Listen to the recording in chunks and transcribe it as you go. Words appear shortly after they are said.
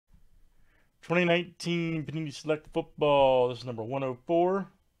2019 Panini Select Football. This is number 104.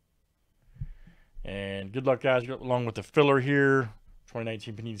 And good luck, guys. Along with the filler here,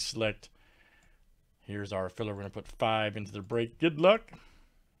 2019 Panini Select. Here's our filler. We're going to put 5 into the break. Good luck.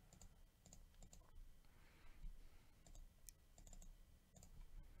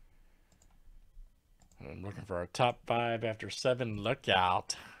 I'm looking for our top 5 after 7. Look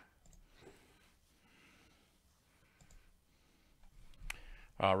out.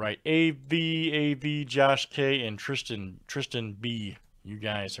 All right, AV, Josh K, and Tristan B. You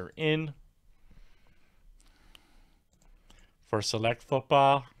guys are in for Select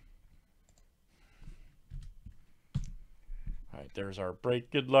Football. All right, there's our break.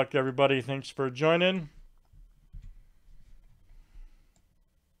 Good luck, everybody. Thanks for joining.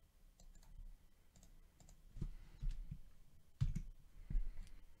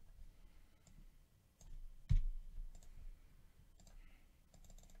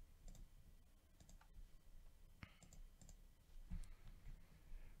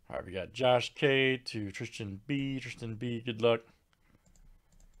 All right, we got Josh K to Tristan B. Tristan B, good luck.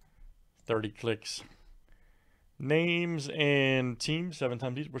 30 clicks. Names and teams, 7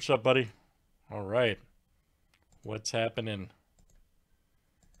 times each. What's up, buddy? All right. What's happening?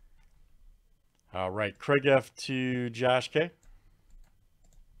 All right, Craig F to Josh K.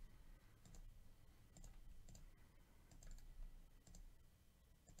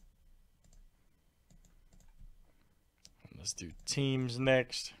 Let's do teams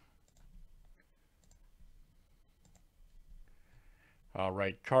next. All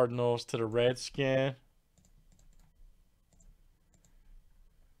right, Cardinals to the Redskin.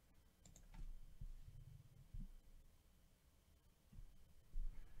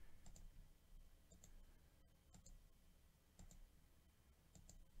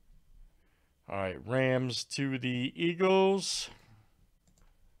 All right, Rams to the Eagles.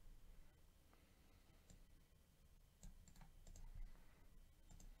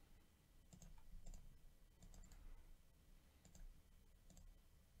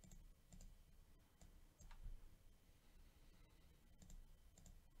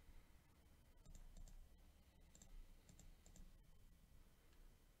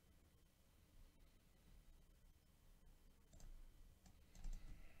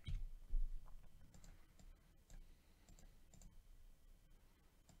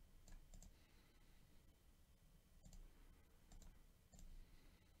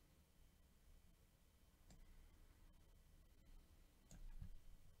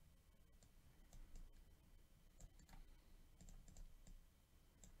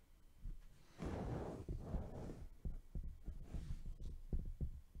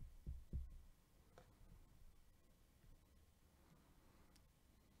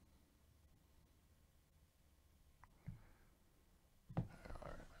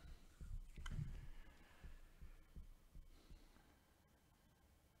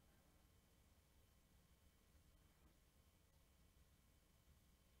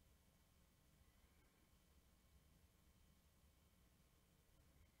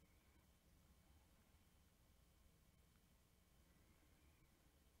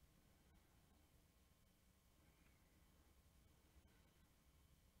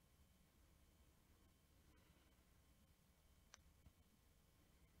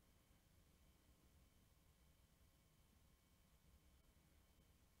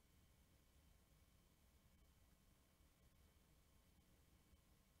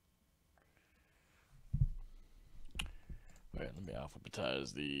 Wait, let me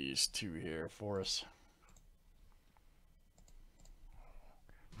alphabetize these 2 here for us.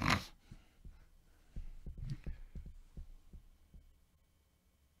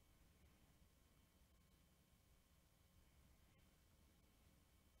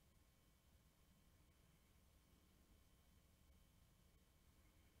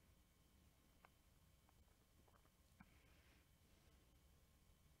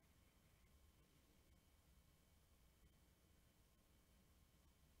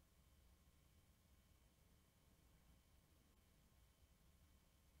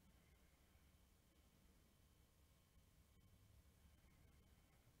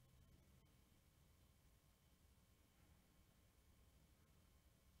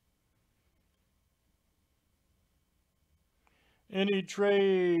 Any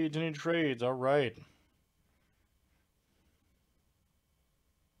trades? Any trades? All right.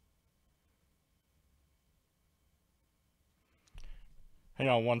 Hang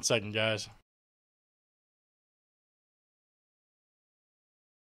on 1 second, guys.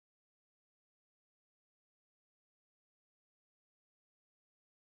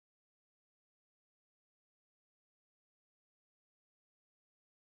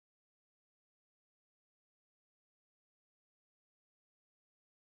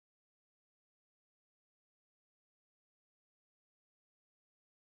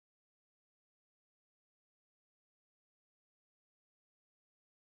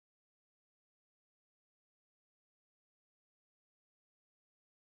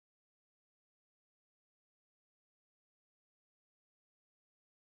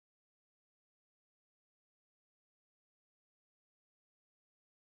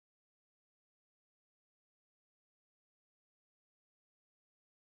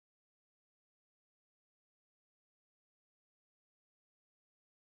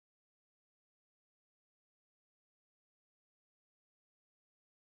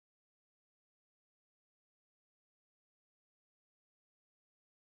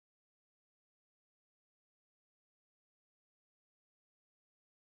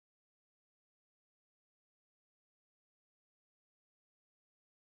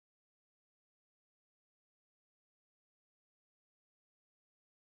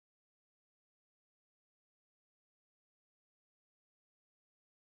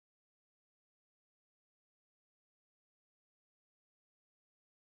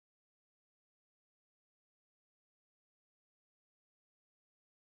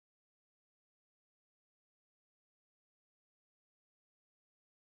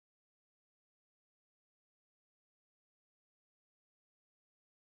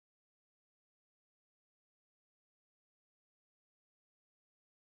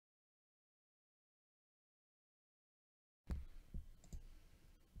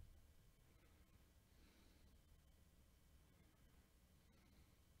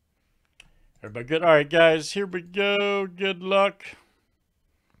 Everybody good? All right, guys, here we go. Good luck.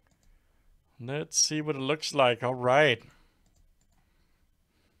 Let's see what it looks like. All right.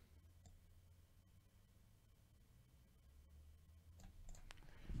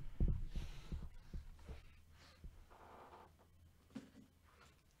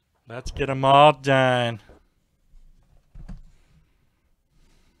 Let's get them all done.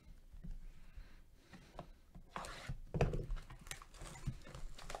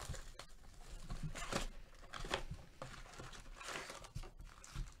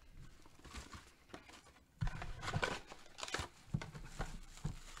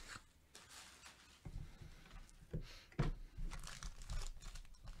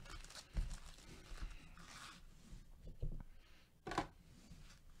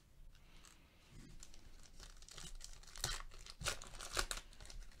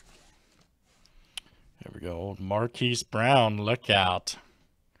 There we go. Old Marquise Brown. Look out.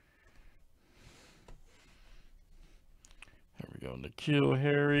 There we go. Nikhil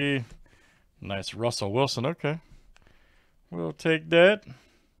Harry. Nice Russell Wilson. Okay. We'll take that.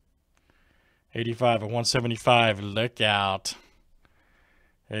 85 of 175. Look out.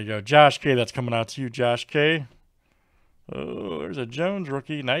 There you go. Josh K. That's coming out to you, Josh K. Oh, there's a Jones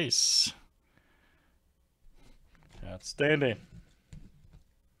rookie. Nice. Outstanding.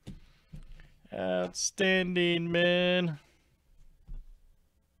 Outstanding, man.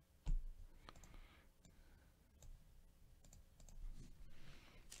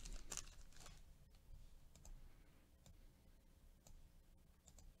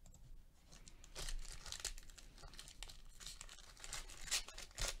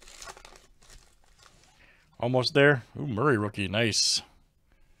 Almost there. Ooh, Murray rookie. Nice.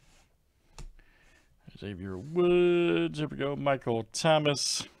 Xavier Woods. Here we go. Michael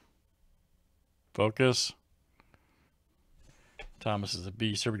Thomas. Focus. Thomas is a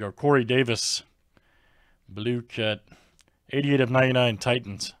beast. Here we go. Corey Davis. Blue cut. 88 of 99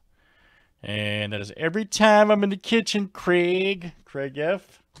 Titans. And that is every time I'm in the kitchen, Craig. Craig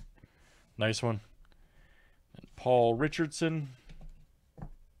F. Nice one. And Paul Richardson.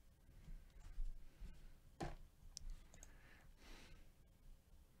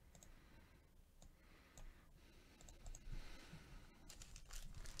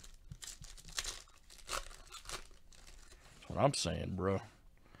 That's what I'm saying, bro.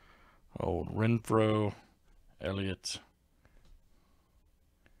 Old Renfro. Elliott.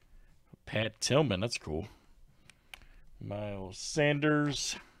 Pat Tillman, that's cool. Miles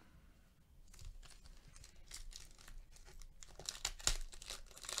Sanders.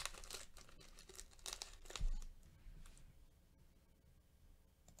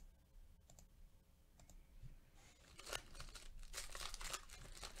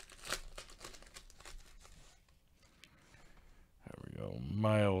 There we go.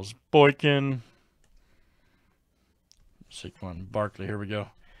 Miles Boykin. Saquon Barkley, here we go.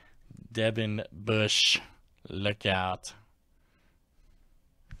 Devin Bush, look out.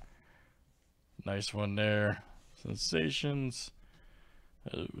 Nice one there. Sensations.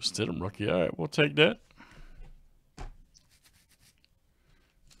 Stidham rookie. All right, we'll take that.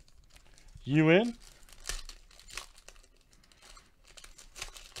 You in?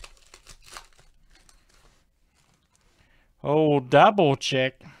 Oh, double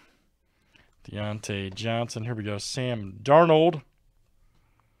check. Deontay Johnson. Here we go. Sam Darnold.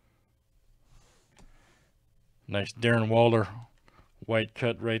 Nice Darren Waller. White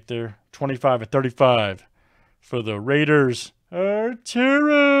cut right there. 25 of 35 for the Raiders.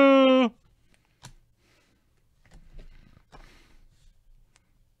 Arturo.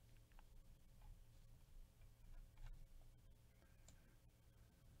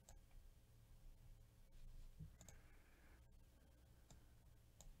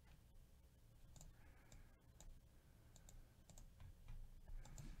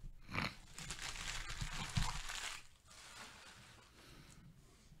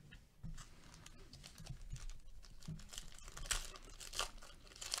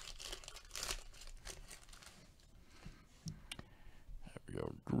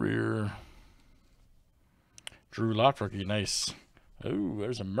 Greer. Drew Lock rookie. Nice. Oh,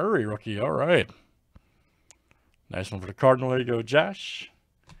 there's a Murray rookie. All right. Nice one for the Cardinal. There you go, Josh.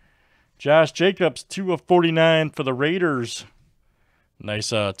 Josh Jacobs, 2 of 49 for the Raiders. Nice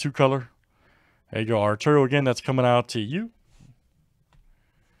two-color. There you go, Arturo again. That's coming out to you.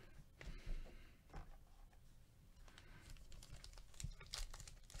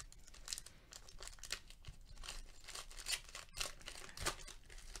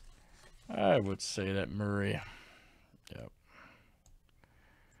 I would say that Murray. Yep.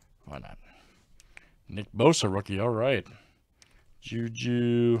 Why not? Nick Bosa rookie. All right.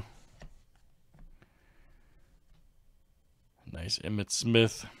 Juju. Nice Emmitt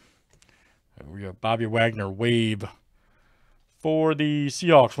Smith. We got Bobby Wagner wave for the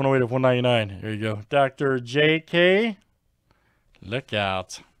Seahawks, 108 of 199. There you go. Dr. J.K. Look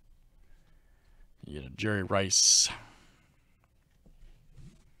out. You get a Jerry Rice.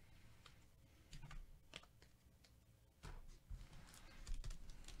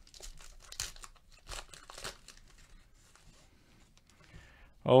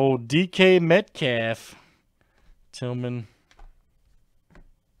 Oh, DK Metcalf. Tillman.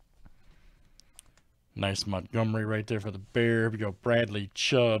 Nice Montgomery right there for the Bear. We go Bradley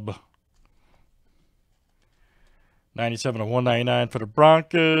Chubb. 97 of 199 for the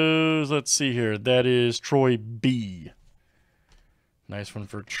Broncos. Let's see here. That is Troy B. Nice one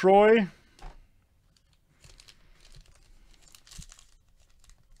for Troy.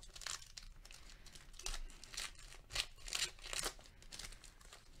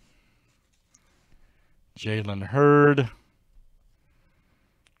 Jalen Hurd.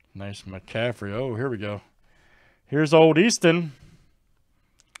 Nice McCaffrey. Oh, here we go. Here's Old Easton.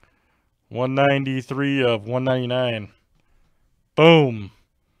 193 of 199. Boom.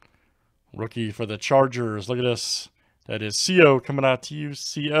 Rookie for the Chargers. Look at this. That is CO coming out to you,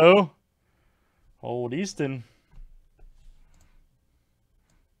 CO. Old Easton.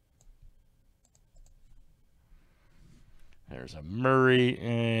 There's a Murray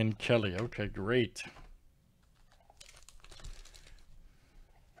and Kelly. Okay, great.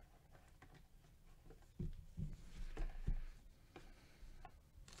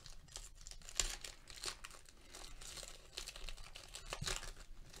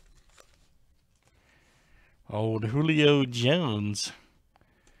 Old Julio Jones.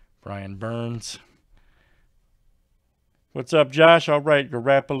 Brian Burns. What's up, Josh? All right,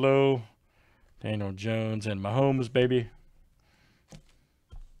 Garoppolo, Daniel Jones, and Mahomes, baby.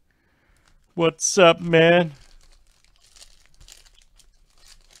 What's up, man?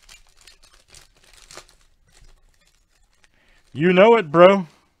 You know it, bro.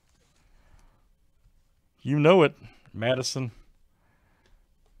 You know it, Madison.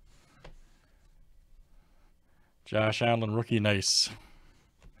 Josh Allen, rookie, nice.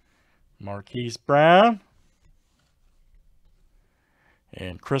 Marquise Brown.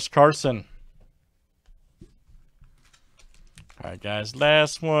 And Chris Carson. All right, guys,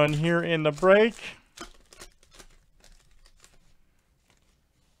 last one here in the break.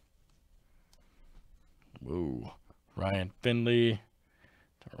 Whoa. Ryan Finley.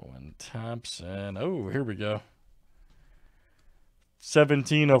 Darwin Thompson. Oh, here we go.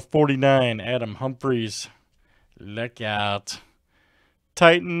 17 of 49, Adam Humphries. Look out.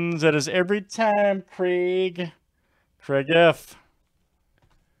 Titans, that is every time, Craig. Craig F.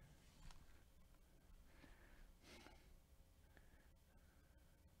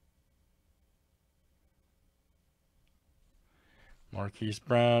 Marquise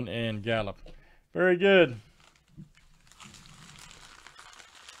Brown and Gallup. Very good.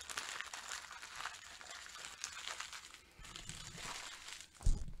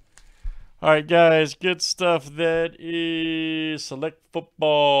 All right, guys, good stuff. That is Select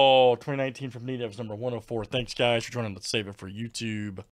Football 2019 from Panini. That was number 104. Thanks, guys, for joining. Let's save it for YouTube.